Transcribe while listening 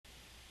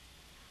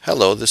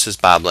Hello, this is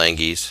Bob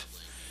Langies.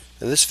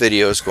 This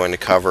video is going to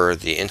cover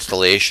the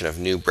installation of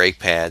new brake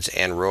pads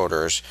and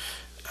rotors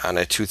on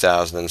a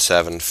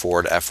 2007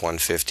 Ford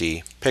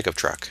F-150 pickup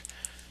truck.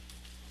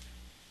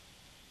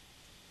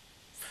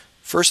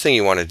 First thing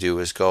you want to do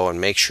is go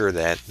and make sure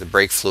that the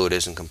brake fluid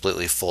isn't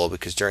completely full,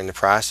 because during the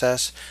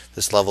process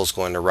this level is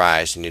going to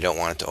rise and you don't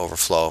want it to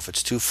overflow. If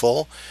it's too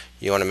full,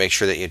 you want to make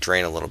sure that you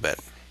drain a little bit.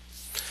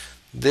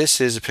 This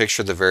is a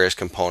picture of the various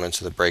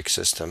components of the brake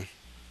system.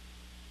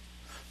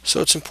 So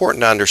it's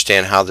important to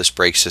understand how this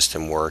brake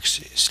system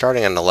works.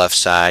 Starting on the left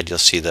side, you'll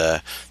see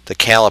the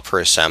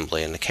caliper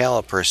assembly, and the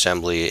caliper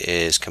assembly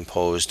is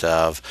composed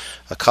of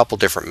a couple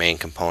different main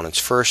components.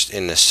 First,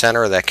 in the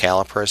center of that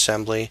caliper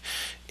assembly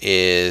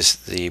is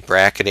the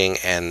bracketing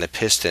and the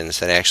pistons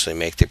that actually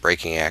make the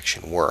braking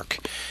action work.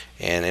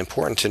 And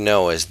important to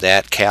know is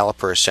that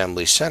caliper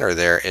assembly center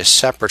there is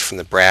separate from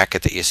the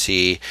bracket that you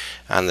see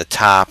on the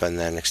top and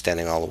then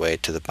extending all the way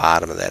to the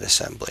bottom of that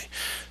assembly.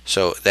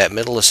 So that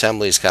middle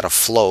assembly's got to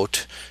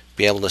float,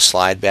 be able to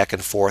slide back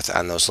and forth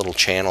on those little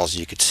channels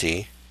you could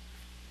see.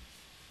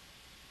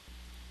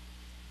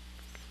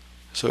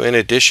 So in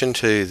addition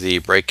to the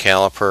brake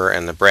caliper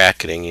and the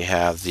bracketing, you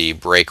have the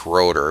brake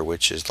rotor,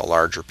 which is the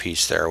larger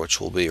piece there, which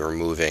we'll be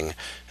removing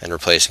and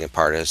replacing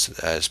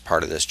as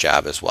part of this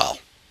job as well.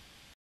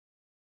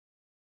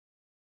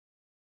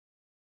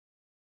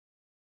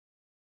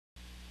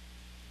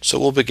 So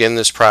we'll begin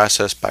this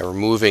process by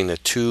removing the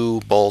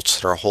two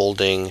bolts that are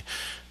holding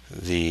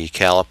the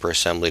caliper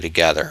assembly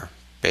together.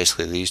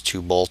 Basically these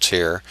two bolts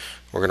here.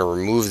 We're going to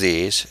remove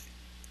these,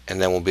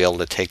 and then we'll be able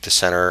to take the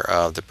center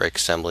of the brake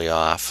assembly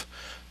off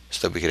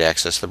so that we could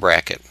access the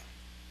bracket.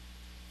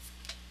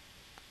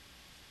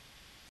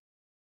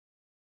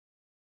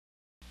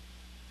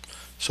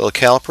 So the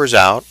caliper is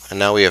out, and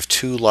now we have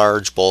two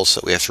large bolts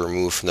that we have to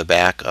remove from the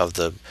back of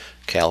the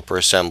caliper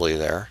assembly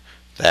there.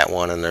 That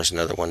one, and there's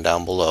another one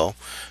down below,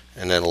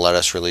 and it'll let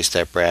us release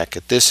that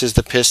bracket. This is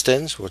the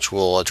pistons, which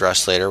we'll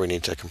address later. We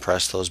need to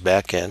compress those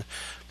back in,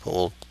 but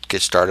we'll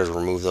get started to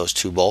remove those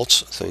two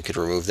bolts so we could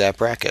remove that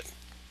bracket.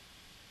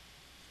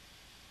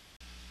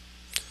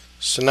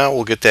 So now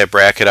we'll get that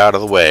bracket out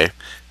of the way,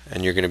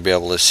 and you're going to be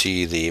able to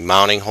see the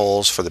mounting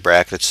holes for the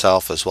bracket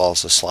itself, as well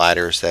as the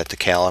sliders that the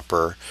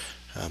caliper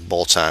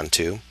bolts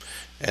onto.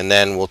 And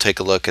then we'll take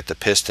a look at the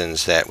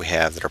pistons that we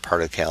have that are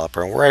part of the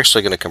caliper, and we're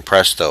actually going to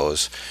compress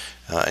those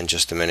in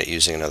just a minute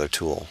using another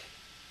tool.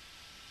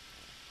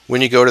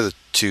 When you go to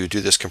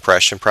do this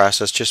compression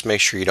process, just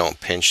make sure you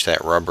don't pinch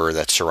that rubber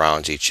that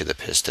surrounds each of the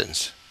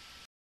pistons.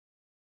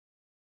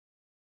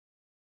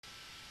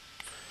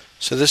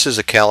 So this is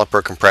a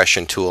caliper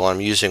compression tool. I'm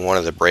using one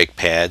of the brake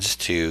pads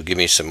to give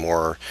me some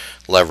more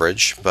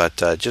leverage, but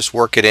just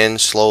work it in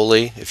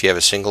slowly. If you have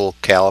a single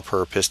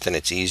caliper piston,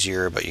 it's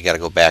easier, but you got to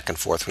go back and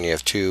forth when you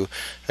have two.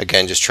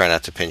 Again, just try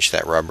not to pinch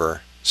that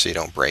rubber so you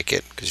don't break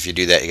it, because if you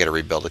do that, you got to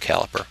rebuild the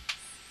caliper.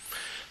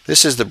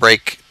 This is the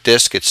brake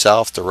disc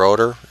itself, the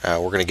rotor. We're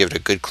going to give it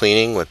a good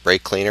cleaning with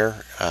brake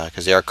cleaner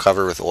because they are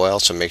covered with oil,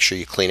 so make sure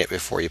you clean it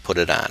before you put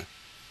it on.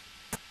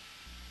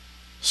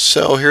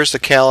 So here's the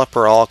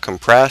caliper all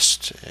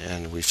compressed,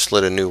 and we've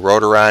slid a new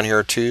rotor on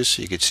here too,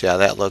 so you can see how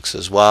that looks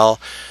as well.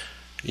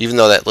 Even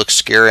though that looks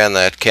scary on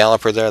that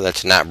caliper there,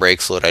 that's not brake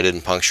fluid. I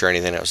didn't puncture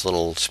anything. It was a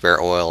little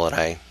spare oil that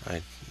I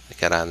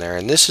got on there.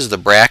 And this is the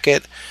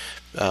bracket.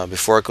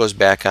 Before it goes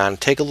back on,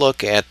 take a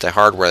look at the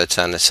hardware that's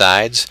on the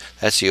sides.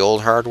 That's the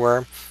old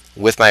hardware.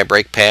 With my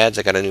brake pads,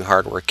 I got a new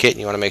hardware kit, and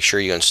you want to make sure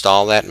you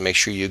install that and make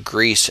sure you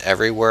grease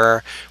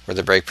everywhere where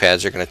the brake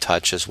pads are going to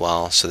touch as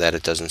well, so that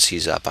it doesn't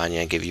seize up on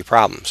you and give you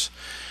problems.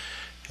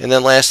 And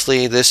then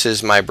lastly, this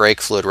is my brake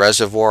fluid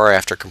reservoir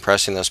after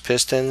compressing those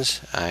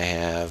pistons. I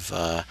have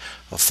a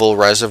full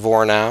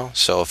reservoir now,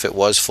 so if it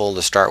was full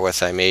to start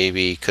with, I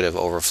maybe could have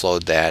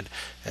overflowed that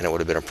and it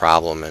would have been a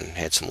problem and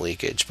had some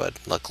leakage, but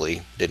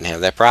luckily didn't have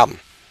that problem.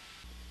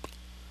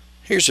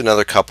 Here's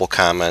another couple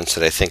comments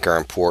that I think are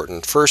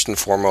important. First and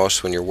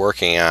foremost, when you're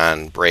working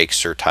on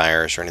brakes or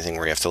tires or anything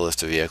where you have to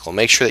lift the vehicle,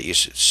 make sure that you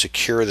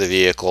secure the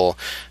vehicle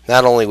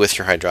not only with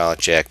your hydraulic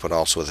jack but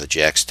also with a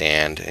jack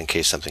stand in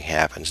case something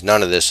happens.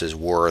 None of this is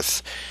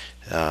worth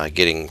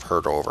getting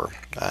hurt over.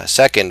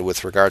 Second,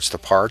 with regards to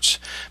parts,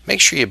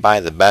 make sure you buy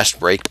the best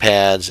brake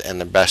pads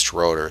and the best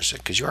rotors,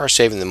 because you are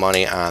saving the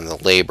money on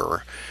the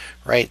labor,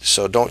 right?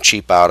 So don't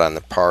cheap out on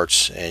the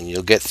parts, and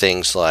you'll get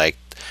things like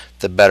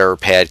the better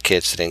pad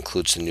kits that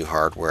includes the new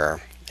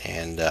hardware,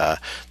 and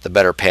the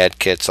better pad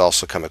kits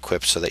also come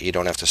equipped so that you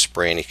don't have to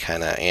spray any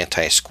kind of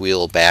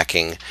anti-squeal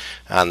backing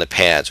on the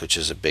pads, which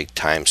is a big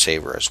time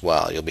saver as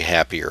well. You'll be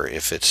happier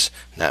if it's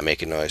not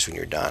making noise when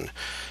you're done.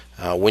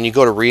 When you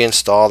go to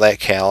reinstall that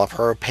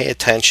caliper, pay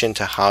attention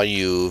to how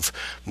you've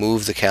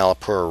moved the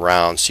caliper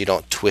around so you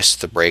don't twist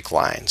the brake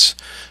lines.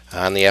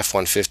 On the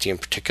F-150 in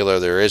particular,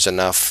 there is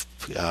enough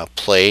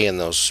play in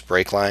those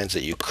brake lines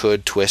that you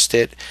could twist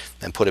it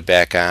and put it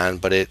back on,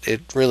 but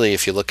it really,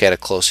 if you look at it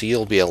closely,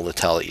 you'll be able to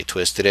tell that you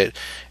twisted it.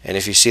 And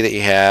if you see that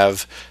you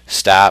have,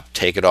 stop,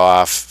 take it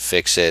off,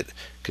 fix it,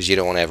 because you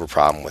don't want to have a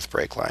problem with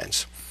brake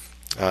lines.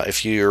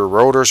 If your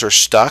rotors are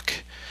stuck,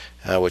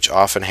 which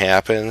often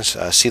happens.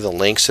 See the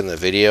links in the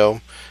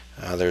video.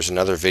 There's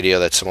another video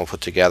that someone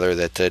put together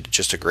that did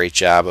just a great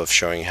job of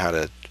showing how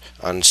to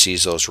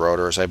unseize those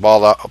rotors. I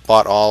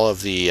bought all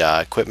of the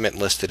equipment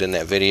listed in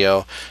that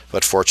video,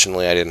 but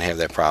fortunately I didn't have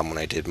that problem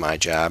when I did my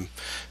job.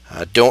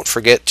 Don't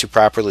forget to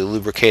properly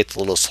lubricate the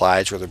little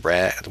slides where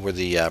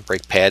the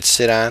brake pads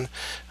sit on.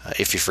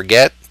 If you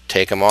forget,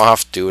 take them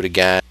off, do it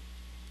again,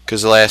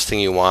 because the last thing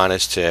you want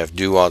is to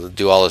do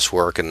all this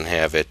work and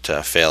have it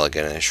fail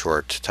again in a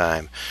short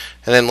time.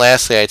 And then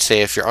lastly, I'd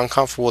say if you're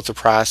uncomfortable with the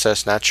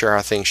process, not sure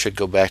how things should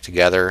go back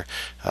together,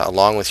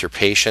 along with your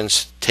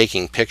patience,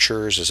 taking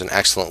pictures is an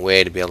excellent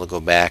way to be able to go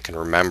back and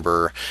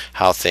remember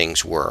how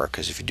things were.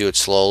 Because if you do it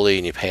slowly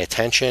and you pay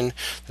attention,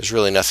 there's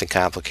really nothing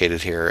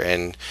complicated here,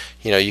 and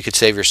you could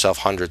save yourself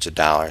hundreds of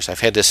dollars.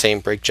 I've had the same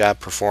brake job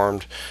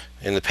performed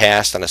in the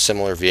past on a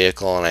similar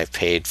vehicle, and I've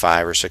paid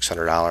 $500 or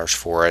 $600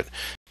 for it.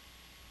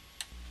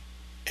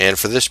 And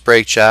for this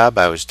brake job,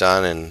 I was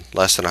done in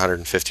less than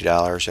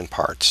 $150 in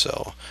parts.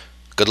 So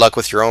good luck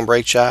with your own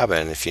brake job,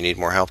 and if you need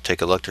more help,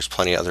 take a look. There's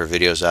plenty of other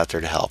videos out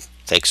there to help.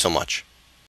 Thanks so much.